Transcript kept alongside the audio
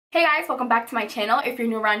Hey guys, welcome back to my channel. If you're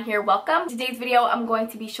new around here, welcome. In today's video, I'm going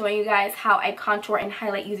to be showing you guys how I contour and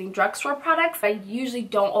highlight using drugstore products. I usually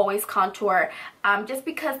don't always contour just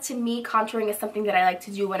because to me contouring is something that I like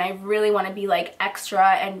to do when I really want to be like extra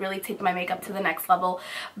and really take my makeup to the next level.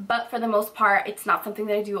 But for the most part, it's not something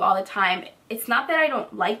that I do all the time. It's not that I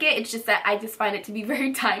don't like it, it's just that I just find it to be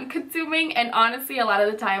very time consuming, and honestly a lot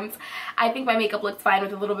of the times I think my makeup looks fine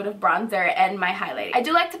with a little bit of bronzer and my highlighting. I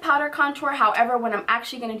do like to powder contour, however when I'm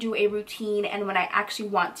actually going to do a routine and when I actually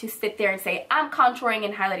want to sit there and say I'm contouring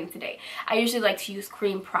and highlighting today, I usually like to use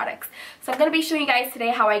cream products. So I'm going to be showing you guys today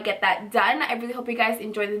how I get that done. I really hope you guys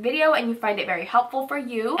enjoy the video and you find it very helpful for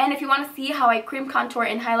you. And if you want to see how I cream contour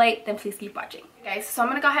and highlight, then please keep watching. Guys, so I'm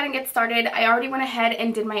gonna go ahead and get started. I already went ahead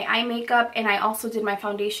and did my eye makeup, and I also did my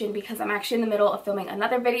foundation because I'm actually in the middle of filming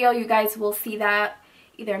another video. You guys will see that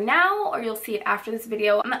either now or you'll see it after this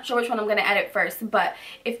video. I'm not sure which one I'm going to edit first, but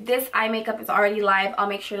if this eye makeup is already live, I'll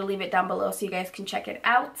make sure to leave it down below so you guys can check it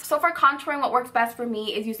out. So for contouring, what works best for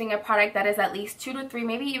me is using a product that is at least 2 to 3,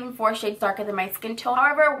 maybe even 4 shades darker than my skin tone.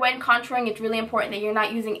 However, when contouring, it's really important that you're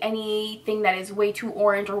not using anything that is way too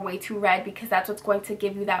orange or way too red, because that's what's going to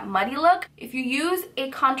give you that muddy look. If you use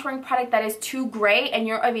a contouring product that is too gray and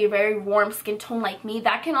you're of a very warm skin tone like me,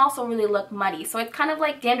 that can also really look muddy. So it's kind of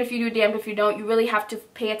like damned if you do, damned if you don't. You really have to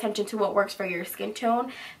pay attention to what works for your skin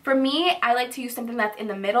tone. For me, I like to use something that's in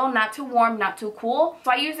the middle, not too warm, not too cool.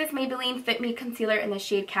 So I use this Maybelline Fit Me concealer in the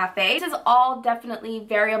shade Cafe. This is all definitely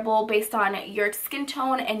variable based on your skin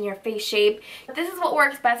tone and your face shape. But this is what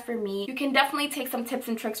works best for me. You can definitely take some tips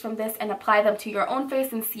and tricks from this and apply them to your own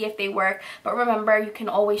face and see if they work. But remember, you can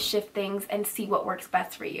always shift things and see what works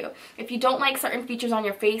best for you. If you don't like certain features on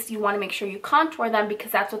your face, you want to make sure you contour them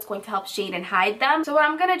because that's what's going to help shade and hide them. So what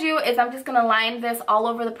I'm going to do is I'm just going to line this all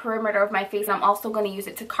over the perimeter of my face, and I'm also going to use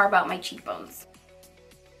it to carve out my cheekbones.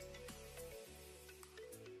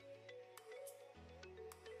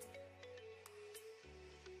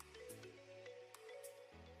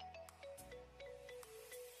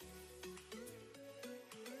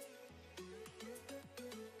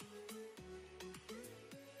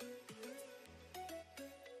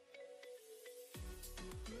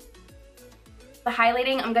 The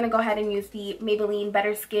highlighting, I'm going to go ahead and use the Maybelline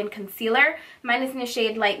Better Skin Concealer. Mine is in the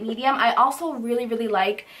shade Light Medium. I also really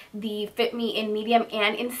like the Fit Me in Medium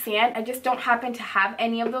and in Sand. I just don't happen to have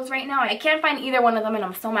any of those right now. I can't find either one of them, and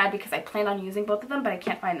I'm so mad because I plan on using both of them, but I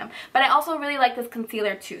can't find them. But I also really like this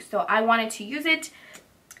concealer too, so I wanted to use it.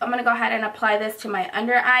 I'm going to go ahead and apply this to my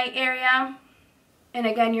under eye area. And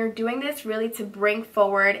again, you're doing this really to bring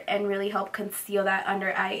forward and really help conceal that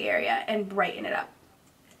under eye area and brighten it up.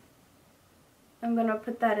 I'm going to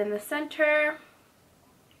put that in the center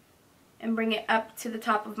and bring it up to the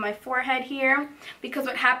top of my forehead here, because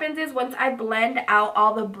what happens is once I blend out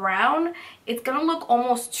all the brown, it's going to look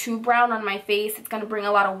almost too brown on my face. It's going to bring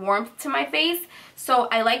a lot of warmth to my face, so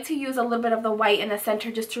I like to use a little bit of the white in the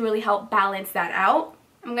center just to really help balance that out.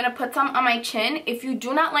 I'm going to put some on my chin. If you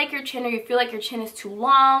do not like your chin, or you feel like your chin is too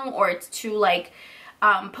long or it's too like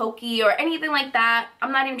pokey or anything like that,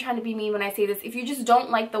 I'm not even trying to be mean when I say this. If you just don't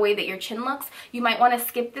like the way that your chin looks, you might want to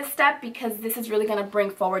skip this step, because this is really going to bring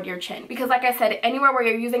forward your chin. Because like I said, anywhere where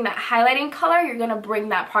you're using that highlighting color, you're going to bring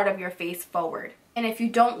that part of your face forward. And if you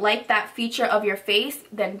don't like that feature of your face,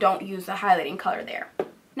 then don't use the highlighting color there.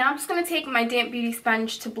 Now I'm just going to take my damp beauty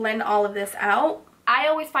sponge to blend all of this out. I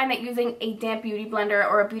always find that using a damp beauty blender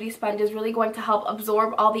or a beauty sponge is really going to help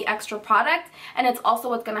absorb all the extra product, and it's also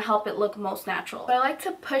what's going to help it look most natural. So I like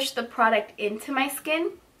to push the product into my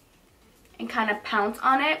skin and kind of pounce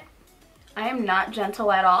on it. I am not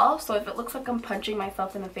gentle at all, so if it looks like I'm punching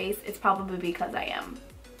myself in the face, it's probably because I am.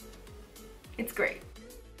 It's great.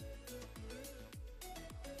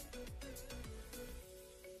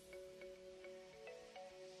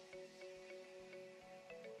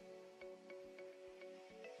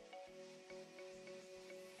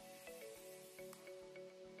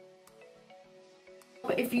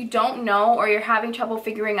 If you don't know, or you're having trouble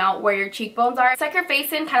figuring out where your cheekbones are, stick your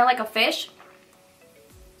face in kind of like a fish,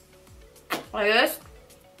 like this,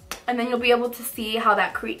 and then you'll be able to see how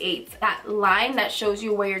that creates that line that shows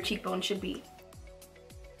you where your cheekbone should be.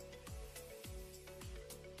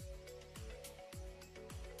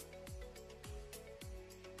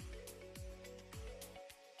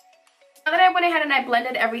 Now that I went ahead and I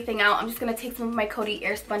blended everything out, I'm just going to take some of my Coty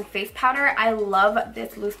Airspun face powder. I love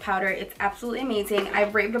this loose powder. It's absolutely amazing.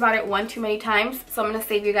 I've raved about it one too many times, so I'm going to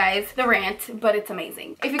save you guys the rant, but it's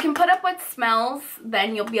amazing. If you can put up with smells,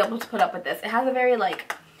 then you'll be able to put up with this. It has a very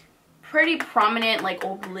like pretty prominent like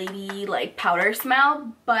old lady like powder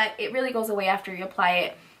smell, but it really goes away after you apply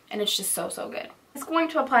it, and it's just so good. I'm just going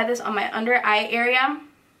to apply this on my under eye area.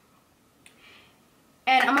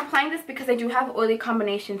 And I'm applying this because I do have oily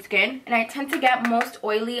combination skin, and I tend to get most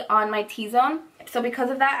oily on my T-zone. So because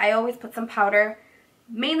of that, I always put some powder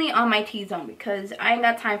mainly on my T-zone because I ain't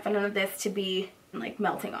got time for none of this to be like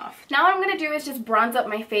melting off. Now what I'm going to do is just bronze up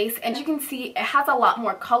my face, and you can see it has a lot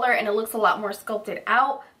more color and it looks a lot more sculpted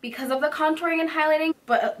out because of the contouring and highlighting,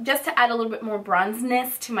 but just to add a little bit more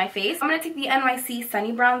bronzeness to my face, I'm going to take the NYC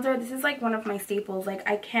Sunny bronzer. This is like one of my staples. Like,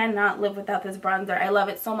 I cannot live without this bronzer. I love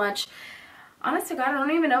it so much. Honest to God, I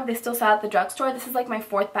don't even know if they still sell it at the drugstore. This is like my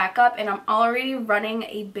 4th backup, and I'm already running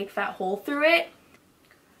a big fat hole through it.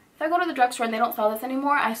 If I go to the drugstore and they don't sell this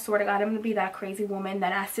anymore, I swear to God, I'm going to be that crazy woman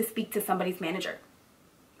that has to speak to somebody's manager.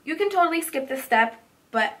 You can totally skip this step,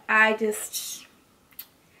 but I just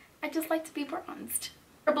like to be bronzed.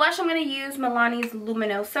 For blush, I'm going to use Milani's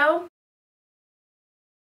Luminoso.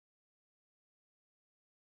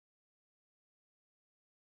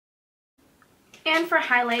 And for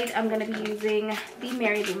highlight, I'm going to be using the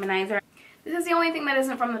Mary Luminizer. This is the only thing that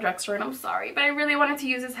isn't from the drugstore, and I'm sorry, but I really wanted to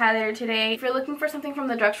use this highlighter today. If you're looking for something from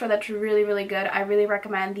the drugstore that's really, really good, I really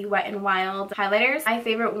recommend the Wet n Wild highlighters. My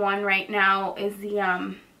favorite one right now is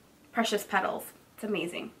the Precious Petals. It's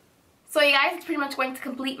amazing. So you guys, it's pretty much going to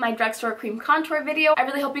complete my drugstore cream contour video. I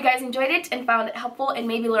really hope you guys enjoyed it and found it helpful and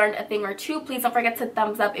maybe learned a thing or two. Please don't forget to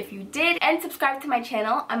thumbs up if you did, and subscribe to my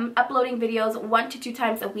channel. I'm uploading videos 1 to 2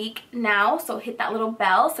 times a week now, so hit that little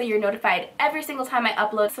bell so you're notified every single time I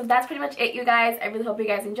upload. So that's pretty much it, you guys. I really hope you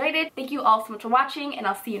guys enjoyed it. Thank you all so much for watching, and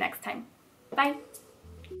I'll see you next time. Bye!